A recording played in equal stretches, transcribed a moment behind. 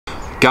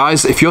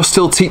Guys, if you're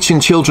still teaching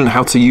children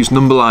how to use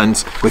number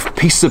lines with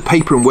pieces of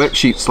paper and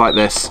worksheets like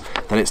this,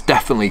 then it's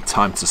definitely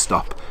time to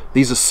stop.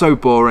 These are so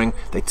boring,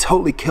 they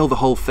totally kill the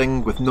whole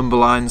thing with number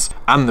lines,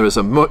 and there is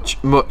a much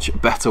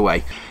better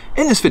way.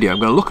 In this video, I'm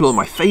going to look at all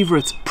my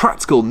favourite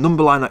practical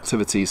number line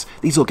activities.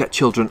 These will get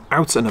children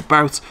out and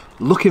about,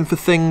 looking for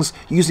things,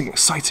 using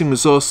exciting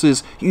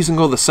resources, using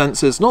all the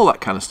senses and all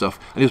that kind of stuff,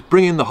 and just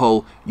bringing the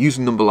whole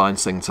using number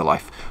lines thing to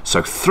life.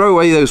 So throw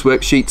away those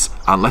worksheets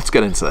and let's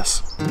get into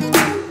this.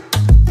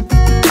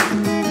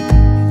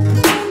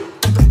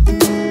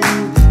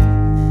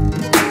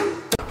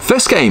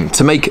 First game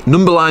to make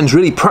number lines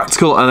really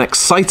practical and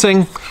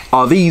exciting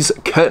are these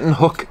curtain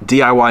hook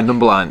DIY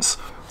number lines.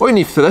 What you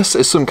need for this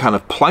is some kind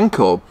of plank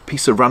or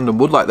piece of random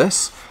wood like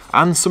this,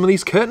 and some of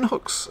these curtain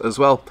hooks as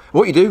well.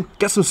 What you do,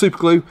 get some super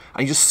glue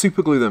and you just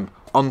super glue them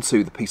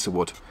onto the piece of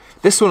wood.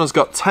 This one has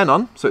got 10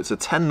 on, so it's a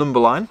 10 number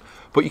line,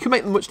 but you can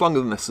make them much longer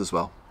than this as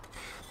well.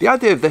 The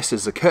idea of this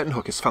is the curtain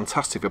hook is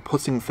fantastic for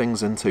putting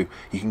things into.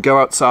 You can go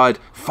outside,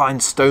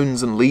 find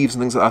stones and leaves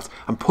and things like that,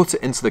 and put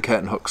it into the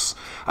curtain hooks.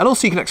 And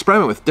also you can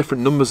experiment with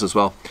different numbers as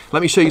well.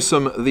 Let me show you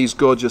some of these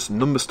gorgeous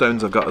number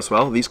stones I've got as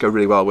well. These go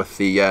really well with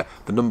the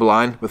number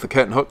line, with the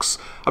curtain hooks.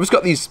 I've just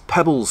got these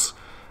pebbles,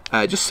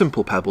 just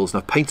simple pebbles,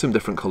 and I've painted them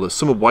different colours.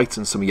 Some are white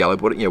and some are yellow,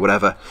 but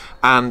whatever.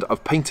 And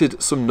I've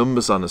painted some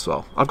numbers on as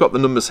well. I've got the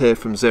numbers here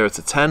from 0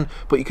 to 10,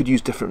 but you could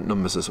use different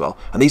numbers as well.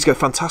 And these go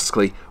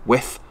fantastically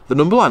with the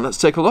number line. Let's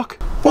take a look.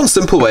 One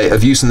simple way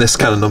of using this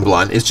kind of number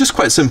line is just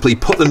quite simply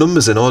put the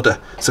numbers in order.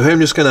 So here I'm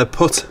just going to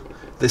put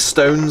the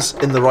stones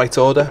in the right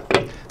order.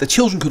 The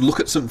children could look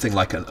at something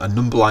like a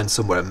number line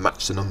somewhere and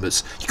match the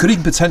numbers. You could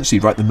even potentially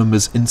write the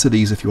numbers into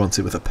these if you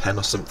wanted with a pen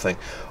or something,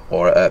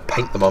 or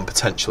paint them on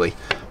potentially.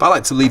 But I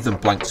like to leave them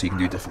blank so you can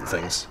do different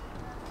things.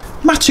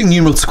 Matching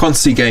numeral to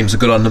quantity games are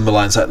good on number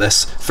lines like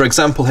this. For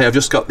example, here I've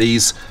just got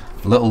these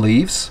little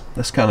leaves,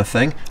 this kind of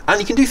thing,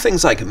 and you can do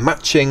things like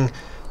matching,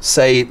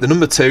 say, the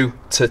number 2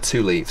 to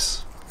 2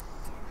 leaves.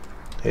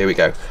 Here we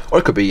go. Or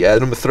it could be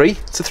number 3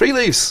 to 3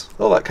 leaves,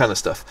 all that kind of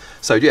stuff.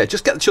 So yeah,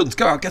 just get the children to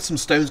go out, get some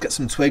stones, get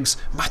some twigs,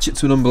 match it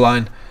to a number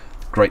line.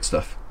 Great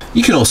stuff.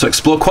 You can also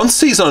explore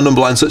quantities on a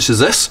number line such as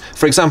this.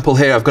 For example,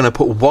 here I'm going to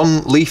put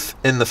 1 leaf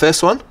in the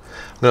first one.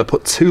 I'm going to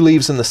put 2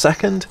 leaves in the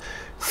second,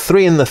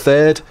 3 in the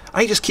third,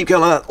 and you just keep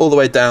going like that all the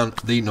way down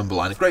the number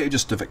line. A great way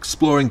just of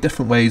exploring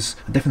different ways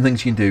and different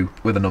things you can do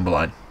with a number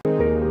line.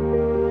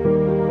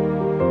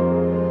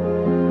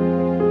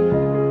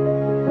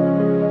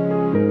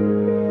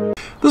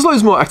 There's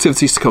loads more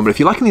activities to come, but if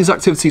you're liking these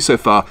activities so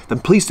far, then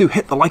please do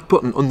hit the like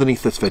button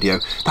underneath this video.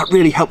 That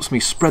really helps me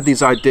spread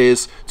these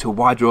ideas to a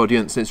wider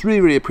audience, and it's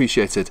really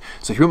appreciated.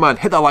 So if you wouldn't mind,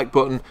 hit that like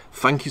button.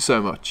 Thank you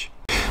so much.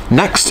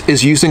 Next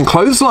is using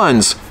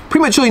clotheslines.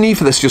 Pretty much all you need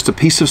for this is just a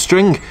piece of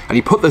string, and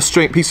you put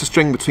the piece of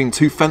string between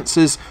 2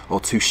 fences or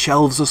 2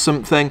 shelves or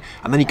something,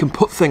 and then you can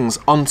put things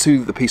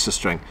onto the piece of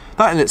string.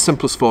 That in its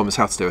simplest form is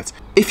how to do it.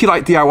 If you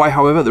like DIY,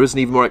 however, there is an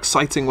even more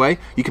exciting way.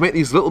 You can make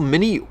these little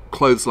mini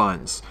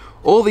clotheslines.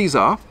 All these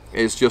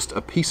is just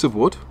a piece of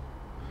wood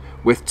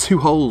with 2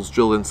 holes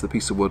drilled into the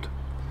piece of wood.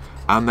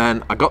 And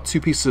then I got 2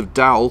 pieces of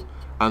dowel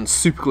and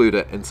super glued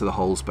it into the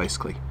holes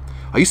basically.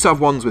 I used to have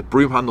ones with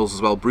broom handles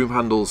as well, broom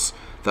handles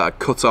that I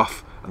cut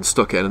off and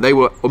stuck in, and they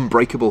were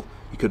unbreakable.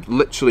 You could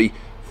literally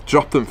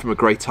drop them from a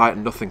great height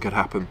and nothing could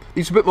happen.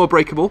 These are a bit more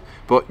breakable,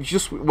 but you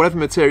just, whatever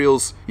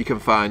materials you can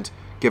find,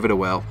 give it a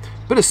whirl.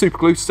 Bit of super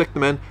glue, stick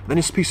them in, and then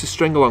just a piece of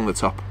string along the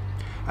top.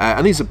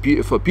 And these are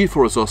beautiful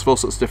resource for all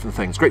sorts of different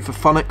things. Great for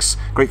phonics,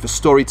 great for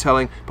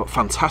storytelling, but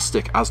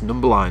fantastic as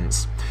number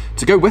lines.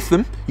 To go with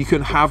them, you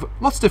can have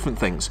lots of different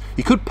things.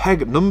 You could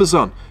peg numbers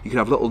on. You can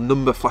have little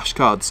number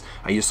flashcards,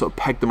 and you just sort of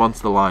peg them onto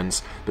the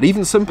lines. But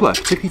even simpler,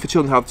 particularly for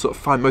children who have sort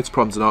of fine motor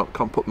problems and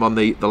can't put them on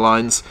the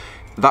lines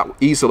that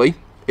easily,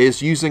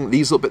 is using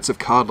these little bits of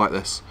card like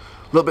this.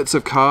 Little bits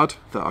of card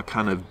that are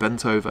kind of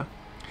bent over.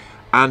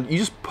 And you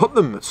just put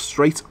them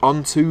straight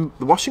onto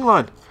the washing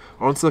line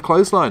or onto the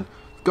clothesline.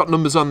 Got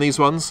numbers on these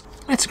ones.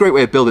 It's a great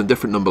way of building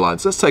different number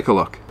lines. Let's take a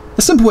look.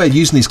 A simple way of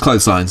using these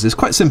clotheslines is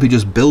quite simply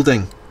just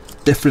building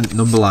different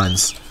number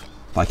lines.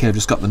 Like here I've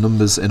just got the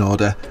numbers in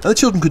order. And the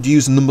children could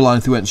use a number line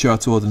if they weren't sure how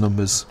to order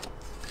numbers.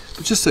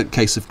 It's just a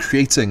case of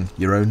creating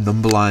your own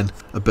number line,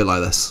 a bit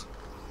like this.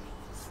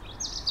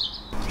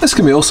 This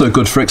can be also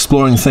good for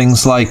exploring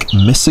things like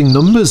missing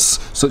numbers,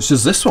 such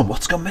as this one.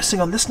 What's gone missing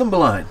on this number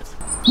line?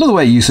 Another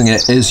way of using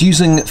it is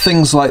using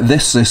things like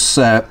this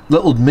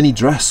little mini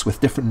dress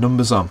with different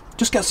numbers on.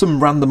 Just get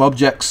some random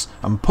objects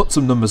and put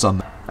some numbers on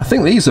them. I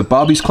think these are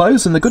Barbie's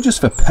clothes and they're good just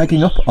for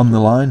pegging up on the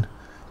line.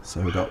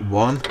 So we've got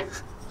 1,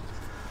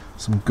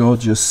 some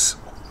gorgeous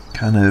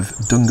kind of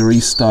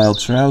dungaree style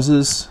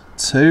trousers,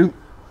 2,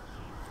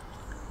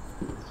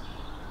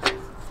 I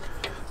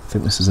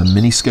think this is a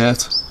mini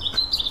skirt,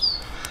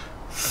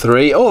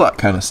 3, all that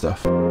kind of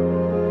stuff.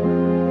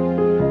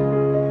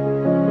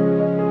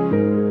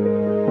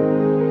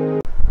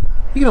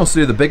 You can also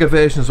do the bigger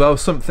version as well,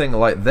 something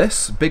like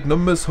this, big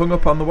numbers hung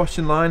up on the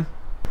washing line.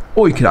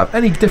 Or you could have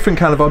any different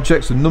kind of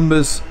objects with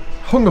numbers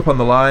hung up on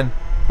the line,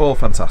 all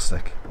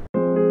fantastic.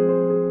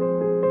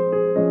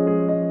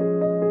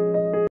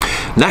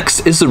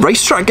 Next is the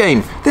Racetrack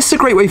Game. This is a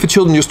great way for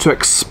children just to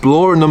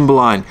explore a number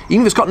line,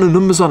 even if it's got no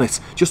numbers on it,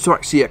 just to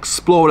actually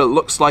explore what it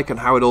looks like and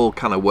how it all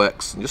kind of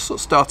works, and just sort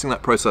of starting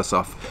that process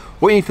off.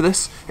 What you need for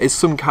this is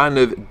some kind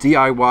of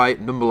DIY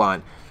number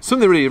line.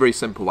 Something really, really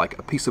simple, like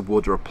a piece of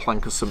wood or a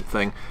plank or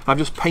something. I've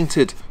just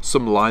painted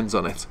some lines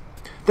on it.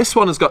 This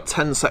one has got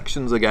 10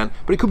 sections again,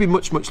 but it could be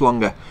much, much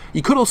longer.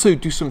 You could also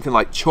do something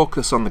like chalk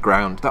this on the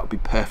ground. That would be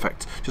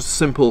perfect. Just a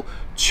simple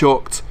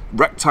chalked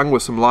rectangle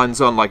with some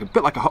lines on, like a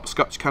bit like a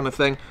hopscotch kind of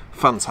thing.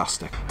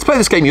 Fantastic. To play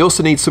this game, you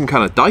also need some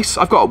kind of dice.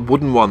 I've got a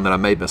wooden one that I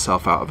made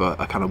myself out of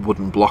a kind of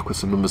wooden block with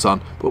some numbers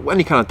on, but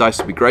any kind of dice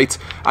would be great.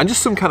 And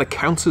just some kind of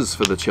counters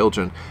for the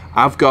children.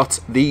 I've got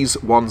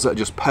these ones that are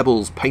just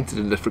pebbles painted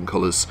in different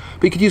colours,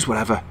 but you could use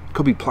whatever. It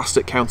could be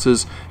plastic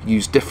counters,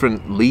 use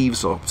different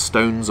leaves or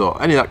stones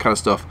or any of that kind of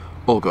stuff.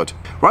 All good.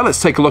 Right,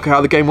 let's take a look at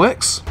how the game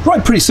works.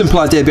 Right, pretty simple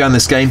idea behind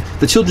this game.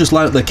 The children just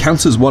line up their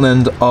counters one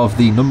end of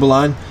the number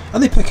line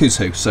and they pick who's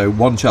who. So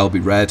one child will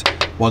be red,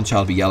 one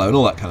child will be yellow and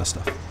all that kind of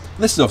stuff.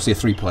 And this is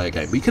obviously a 3-player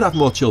game, but you could have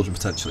more children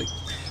potentially.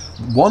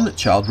 One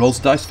child rolls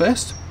the dice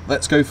first.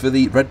 Let's go for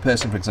the red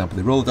person, for example.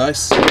 They roll the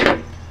dice,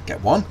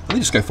 get 1, and they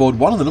just go forward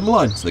 1 on the number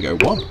line. So they go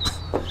 1.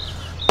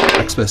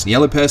 Next person,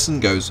 yellow person,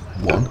 goes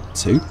 1,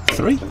 2,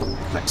 3.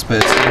 Next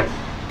person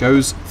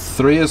goes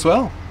 3 as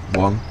well.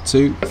 1,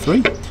 2,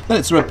 3. Then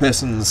it's the red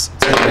person's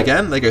turn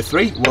again. They go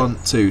 3, 1,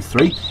 2,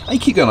 3. And you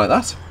keep going like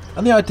that.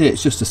 And the idea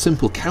is just a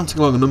simple counting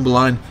along a number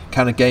line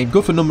kind of game.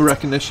 Good for number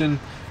recognition,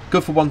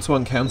 good for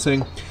one-to-one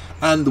counting.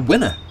 And the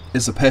winner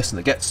is the person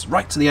that gets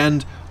right to the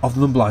end of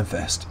the number line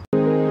first.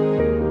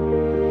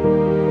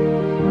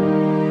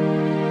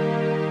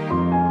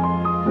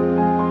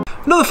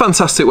 Another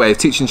fantastic way of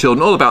teaching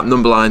children all about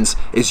number lines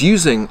is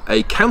using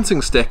a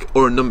counting stick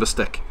or a number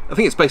stick. I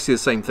think it's basically the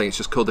same thing, it's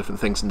just called different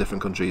things in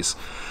different countries.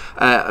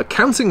 A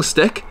counting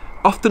stick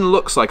often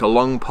looks like a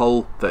long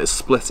pole that is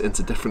split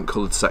into different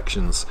coloured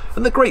sections,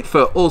 and they're great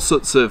for all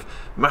sorts of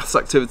maths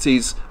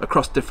activities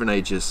across different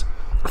ages.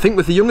 I think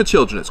with the younger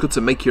children it's good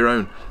to make your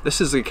own.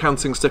 This is the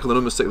counting stick or the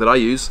number stick that I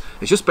use.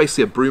 It's just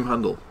basically a broom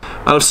handle.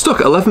 And I've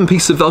stuck 11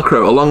 pieces of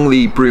Velcro along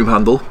the broom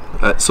handle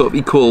at sort of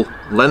equal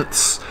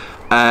lengths.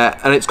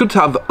 And it's good to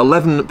have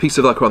 11 pieces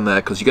of Velcro on there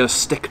because you're going to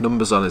stick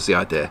numbers on is the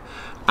idea.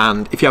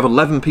 And if you have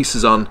 11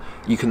 pieces on,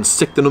 you can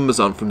stick the numbers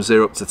on from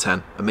 0 up to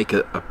 10 and make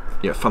a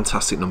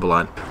fantastic number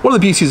line. One of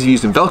the beauties of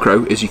using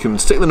Velcro is you can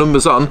stick the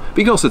numbers on, but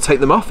you can also take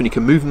them off and you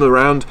can move them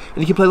around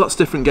and you can play lots of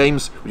different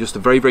games with just a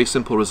very, very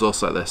simple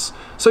resource like this.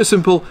 So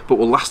simple, but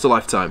will last a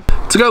lifetime.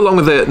 To go along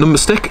with the number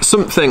stick,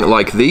 something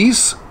like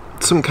these,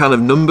 some kind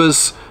of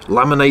numbers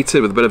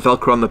laminated with a bit of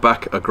Velcro on the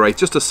back are great.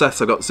 Just a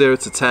set, I've got 0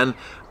 to 10,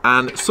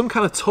 and some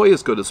kind of toy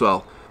is good as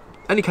well.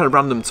 Any kind of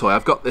random toy.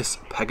 I've got this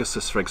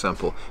Pegasus, for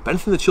example, but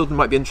anything the children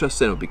might be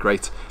interested in would be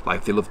great. Like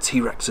if they love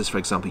T-Rexes, for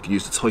example, you could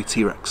use the toy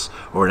T-Rex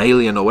or an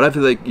alien or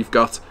whatever you've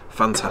got.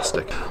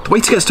 Fantastic. The way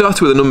to get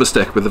started with a number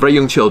stick with the very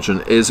young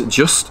children is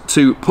just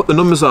to put the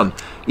numbers on.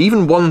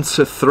 Even 1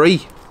 to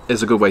 3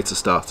 is a good way to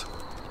start.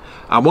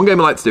 And one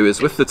game I like to do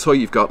is with the toy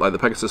you've got, like the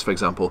Pegasus, for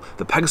example,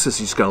 the Pegasus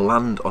is just going to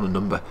land on a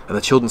number and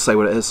the children say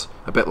what it is.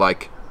 A bit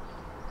like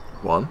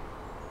 1,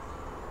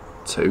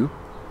 2,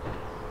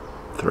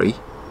 3,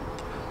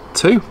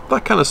 2.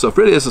 That kind of stuff.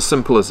 Really is as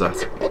simple as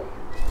that.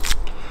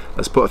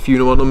 Let's put a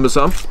few more numbers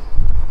on.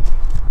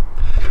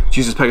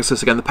 Uses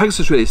Pegasus again. The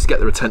Pegasus really is to get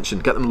their attention,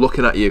 get them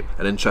looking at you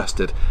and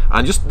interested.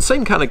 And just the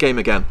same kind of game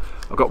again.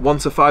 I've got 1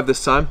 to 5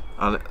 this time,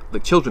 and the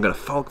children are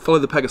going to follow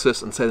the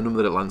Pegasus and say the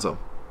number that it lands on.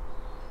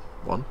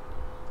 1,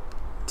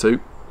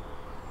 2,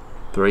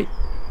 3,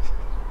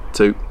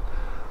 2,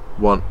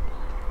 1,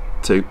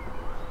 2,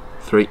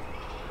 3,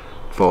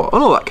 4,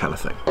 and all that kind of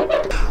thing.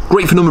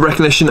 Great for number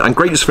recognition and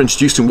great just for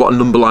introducing what a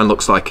number line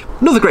looks like.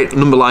 Another great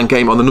number line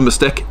game on the number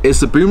stick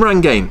is the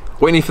Boomerang Game.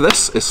 What you need for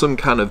this is some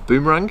kind of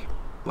boomerang,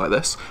 like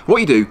this.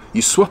 What you do,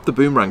 you swap the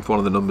boomerang for one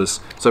of the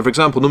numbers. So for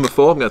example, number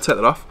 4, I'm going to take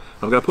that off,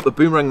 and I'm going to put the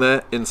boomerang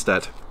there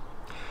instead.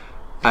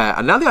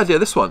 And now the idea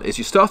of this one is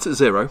you start at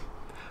 0,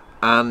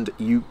 and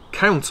you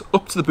count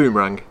up to the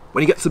boomerang.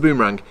 When you get to the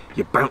boomerang,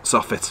 you bounce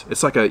off it.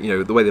 It's like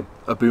the way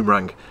a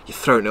boomerang, you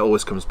throw it and it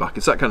always comes back.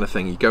 It's that kind of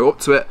thing. You go up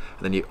to it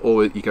and then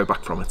you go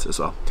back from it as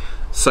well.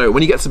 So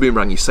when you get to the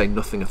boomerang, you say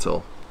nothing at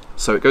all.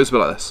 So it goes a bit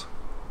like this: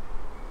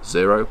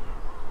 0,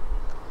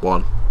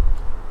 1,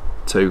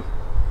 2,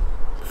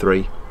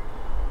 3,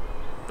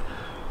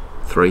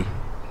 3,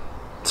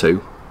 2,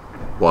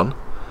 1,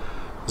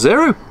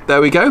 0.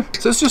 There we go.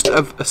 So it's just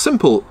a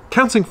simple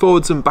counting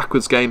forwards and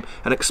backwards game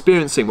and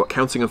experiencing what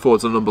counting and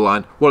forwards on a number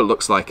line, what it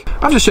looks like.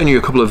 I've just shown you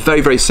a couple of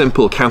very, very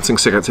simple counting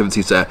stick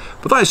activities there,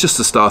 but that is just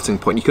a starting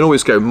point. You can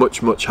always go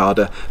much, much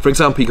harder. For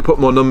example, you could put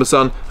more numbers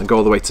on and go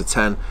all the way to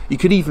 10. You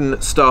could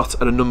even start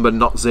at a number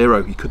not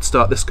 0. You could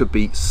start, this could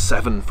be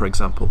 7, for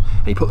example,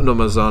 and you put the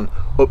numbers on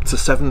up to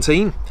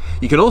 17.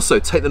 You can also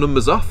take the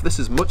numbers off. This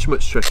is much,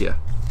 much trickier.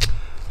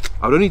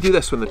 I would only do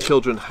this when the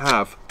children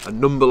have a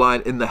number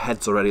line in their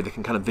heads already. They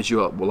can kind of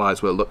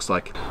visualise what it looks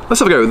like. Let's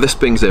have a go with this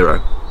being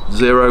 0.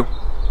 0,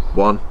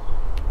 1,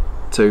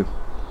 2,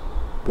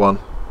 1,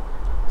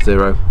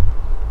 0,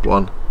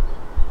 1,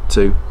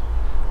 2,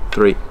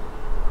 3,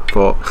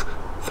 4,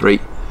 3,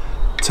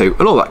 2,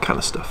 and all that kind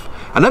of stuff.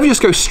 And never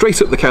just go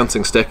straight up the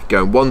counting stick,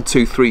 going 1,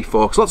 2, 3,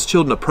 4, because lots of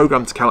children are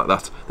programmed to count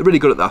like that. They're really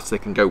good at that. They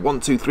can go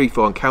 1, 2, 3,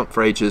 4 and count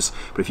for ages,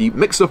 but if you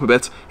mix it up a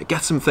bit, it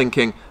gets them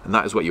thinking, and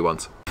that is what you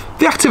want.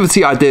 The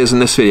activity ideas in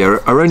this video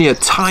are only a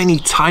tiny,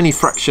 tiny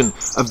fraction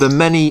of the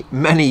many,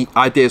 many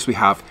ideas we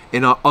have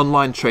in our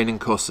online training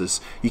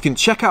courses. You can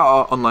check out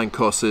our online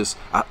courses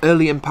at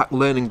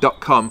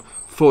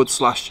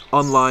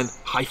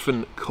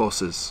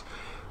earlyimpactlearning.com/online-courses.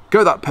 Go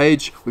to that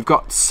page. We've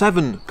got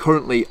 7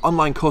 currently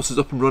online courses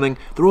up and running.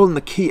 They're all in the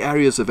key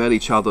areas of early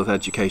childhood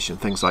education.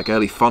 Things like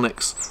early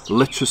phonics,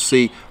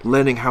 literacy,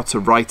 learning how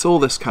to write, all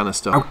this kind of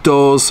stuff.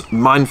 Outdoors,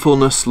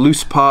 mindfulness,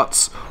 loose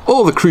parts,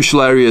 all the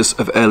crucial areas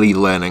of early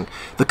learning.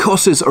 The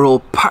courses are all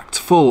packed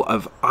full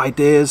of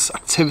ideas,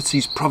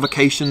 activities,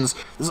 provocations.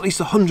 There's at least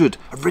 100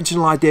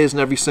 original ideas in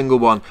every single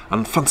one,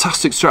 and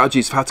fantastic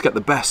strategies for how to get the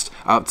best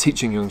out of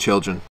teaching young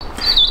children.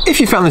 If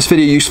you found this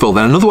video useful,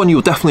 then another one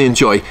you'll definitely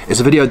enjoy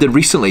is a video I did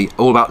recently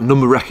all about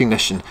number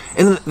recognition.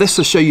 In this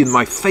I'll show you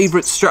my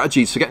favourite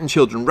strategies for getting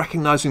children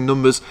recognising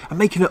numbers and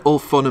making it all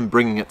fun and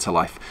bringing it to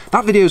life.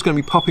 That video is going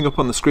to be popping up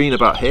on the screen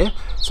about here,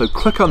 so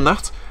click on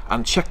that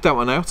and check that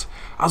one out.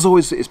 As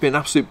always, it's been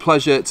an absolute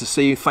pleasure to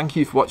see you. Thank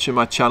you for watching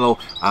my channel,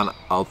 and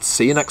I'll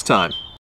see you next time.